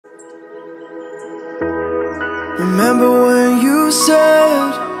Remember when you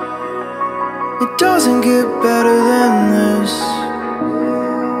said it doesn't get better than this?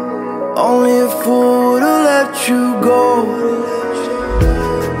 Only a fool would've let you go.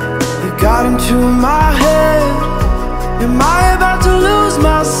 You got into my head. Am I about to lose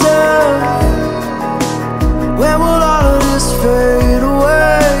myself? When will all of this fade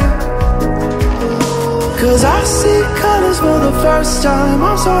away? 'Cause I see colors for the first time.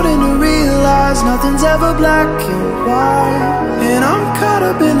 I'm starting to realize nothing's ever black and white. And I'm caught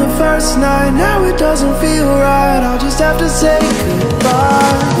up in the first night. Now it doesn't feel right. I'll just have to say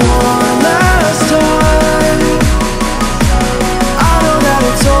goodbye one last time. I know that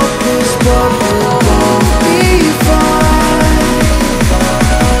it's hopeless, but we'll both be fine.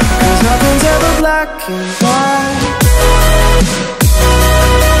 'Cause nothing's ever black and white.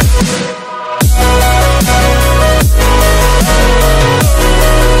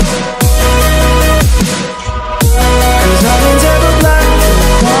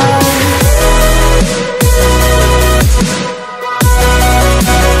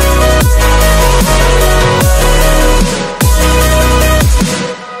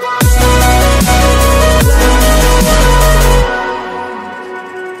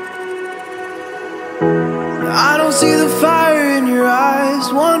 I don't see the fire in your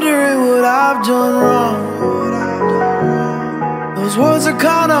eyes, wondering what I've done wrong. Those words are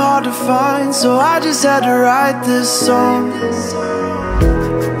kinda hard to find, so I just had to write this song.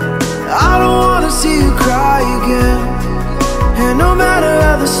 I don't wanna see you cry again, and no matter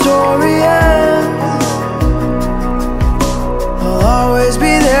how the story ends, I'll always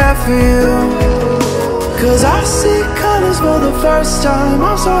be there for you. 'Cause I see colors for the first time.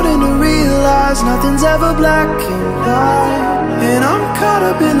 I'm starting to realize nothing's ever black and white. And I'm caught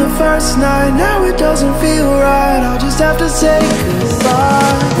up in the first night. Now it doesn't feel right. I'll just have to say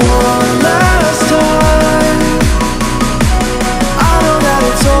goodbye one last time. I know that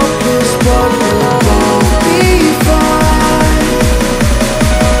it's hopeless, but we'll both be fine.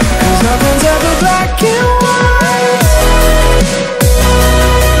 'Cause nothing's ever black and white.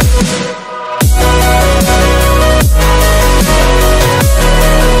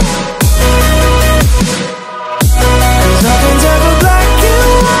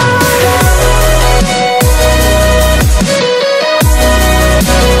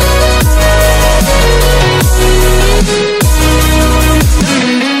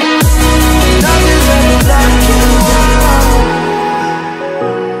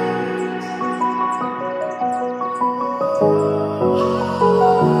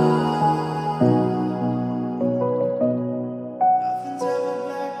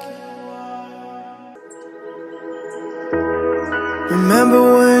 Remember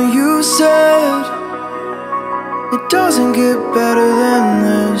when you said it doesn't get better than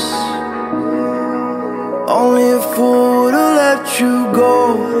this? Only a fool would've let you go.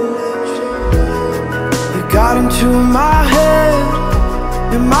 You got into my head.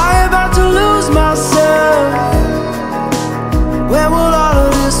 Am I about to lose myself? When will all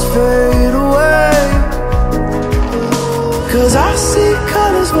of this fade away? 'Cause I see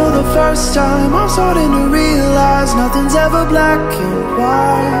colors for the first time. I'm starting to realize nothing's ever black and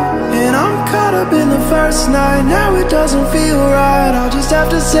white. And I'm caught up in the first night. Now it doesn't feel right. I'll just have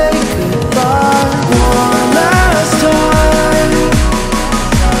to say goodbye one last time.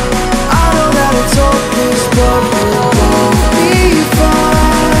 I know that it's hopeless, but we'll both be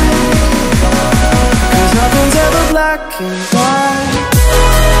fine. 'Cause nothing's ever black and white.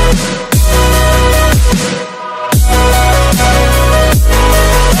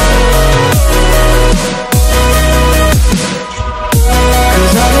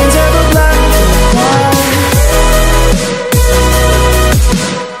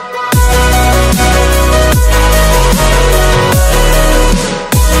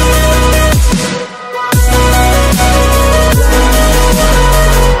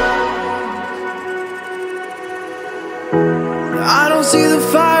 I don't see the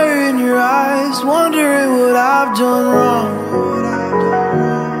fire in your eyes, wondering what I've done wrong.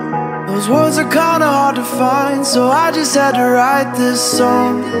 Those words are kinda hard to find, so I just had to write this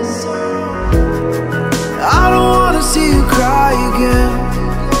song. I don't wanna see you cry again,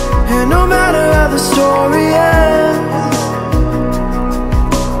 and no matter how the story ends,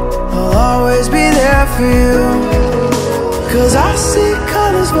 I'll always be there for you. 'Cause I see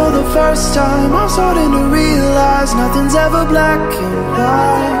colors for the first time. I'm starting to realize nothing's ever black and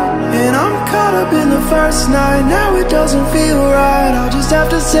white. And I'm caught up in the first night. Now it doesn't feel right. I'll just have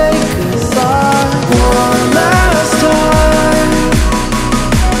to say goodbye one last time.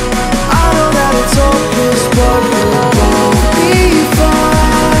 I know that it's hopeless, but we'll both be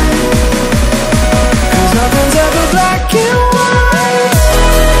fine. 'Cause nothing's ever black.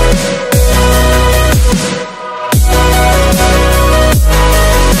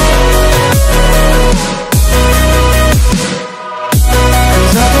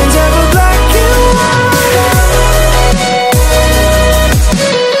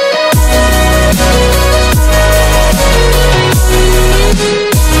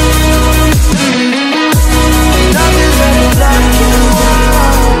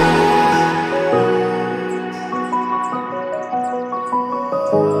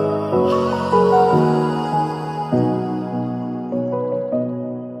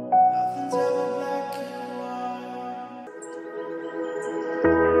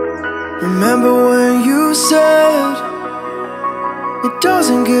 Remember when you said it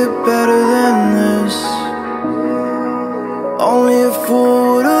doesn't get better than this? Only a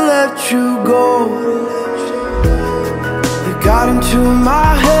fool would've let you go. You got into my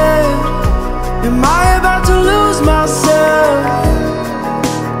head. Am I about to lose myself?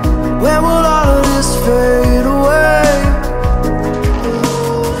 When will all of this fade away?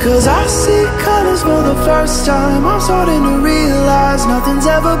 'Cause I see colors for the first time. I'm starting to realize nothing's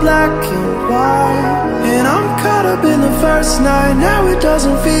ever black and white. And I'm caught up in the first night. Now it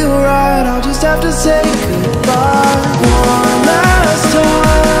doesn't feel right. I'll just have to say goodbye one last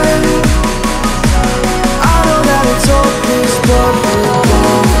time. I know that it's hopeless, but we'll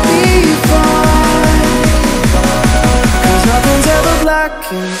both be fine. 'Cause nothing's ever black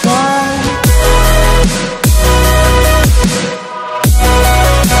and white.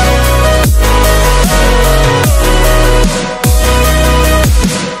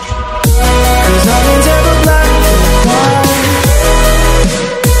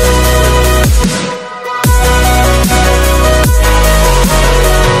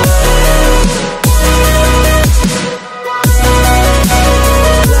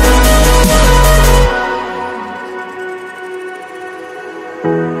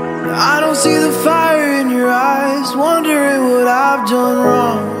 I don't see the fire in your eyes, wondering what I've done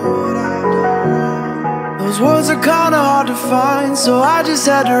wrong. Those words are kinda hard to find, so I just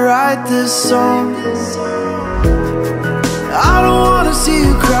had to write this song. I don't wanna see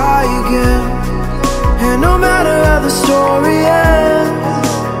you cry again, and no matter how the story ends,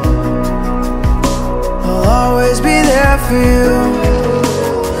 I'll always be there for you.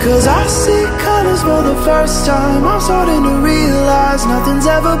 'Cause I see colors for the first time. I'm starting to realize nothing's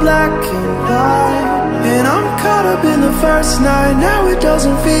ever black and white. And I'm caught up in the first night. Now it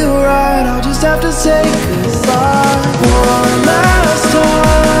doesn't feel right. I'll just have to say goodbye one last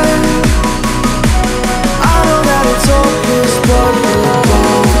time. I know that it's hopeless, but we'll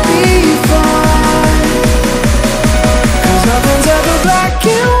both be fine. 'Cause nothing's ever black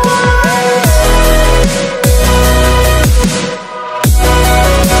and white.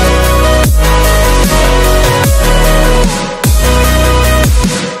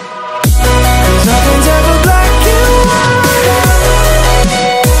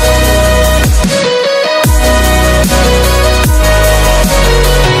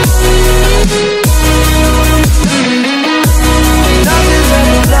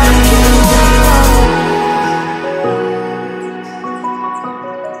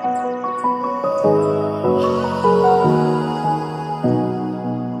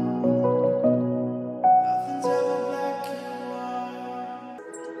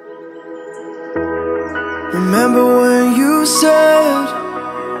 Remember when you said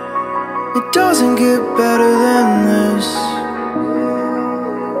it doesn't get better than this?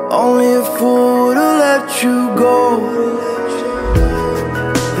 Only a fool would've let you go.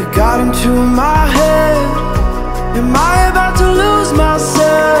 You got into my head. Am I about to lose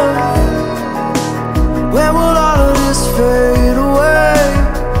myself? When will all of this fade away?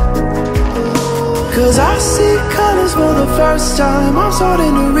 'Cause I see colors for the first time. I'm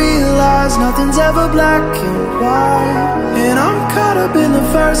starting to realize nothing's ever black and white. And I'm caught up in the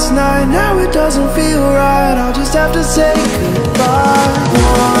first night. Now it doesn't feel right. I'll just have to say goodbye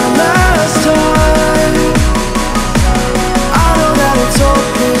one last time. I know that it's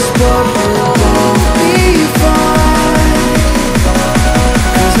hopeless, but we'll both be fine.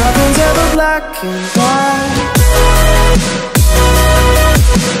 'Cause nothing's ever black and white.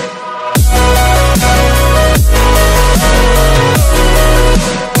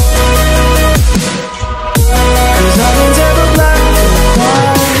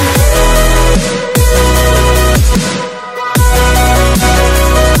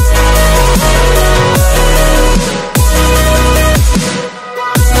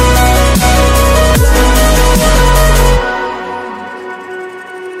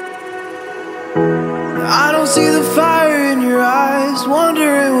 I don't see the fire in your eyes,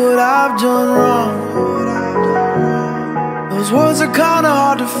 wondering what I've done wrong. Those words are kinda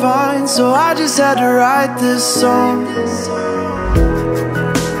hard to find, so I just had to write this song.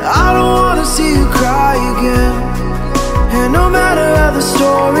 I don't wanna see you cry again, and no matter how the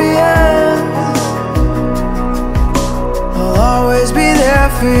story ends, I'll always be there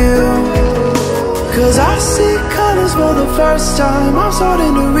for you. 'Cause I see colors for the first time. I'm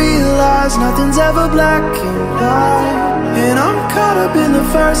starting to realize nothing's ever black and white. And I'm caught up in the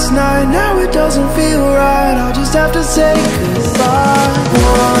first night. Now it doesn't feel right. I'll just have to say goodbye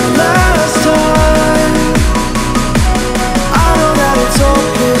one last time. I know that it's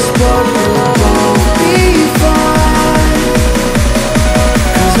hopeless, but we'll both be fine.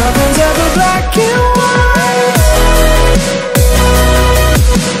 'Cause nothing's ever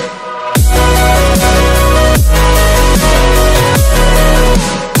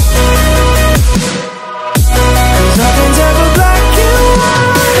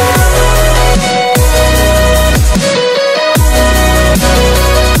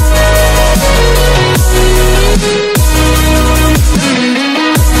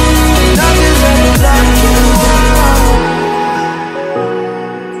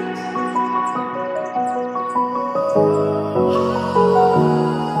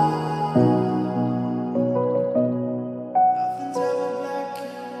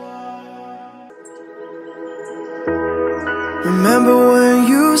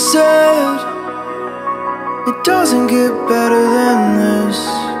you said it doesn't get better than this.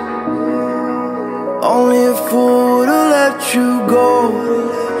 Only a fool would've let you go.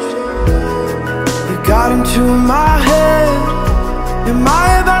 You got into my head. Am I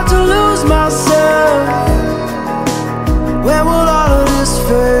about to lose myself? When will all of this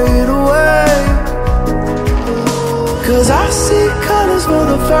fade away? 'Cause I see colors for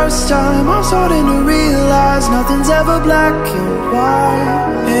the first time. I'm starting to realize nothing's ever black and white.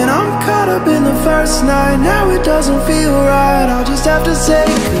 And I'm caught up in the first night. Now it doesn't feel right. I'll just have to say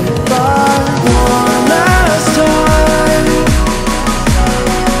goodbye one last time.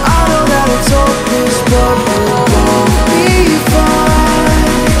 I know that it's hopeless, but we'll both be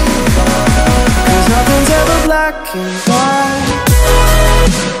fine. 'Cause nothing's ever black and white.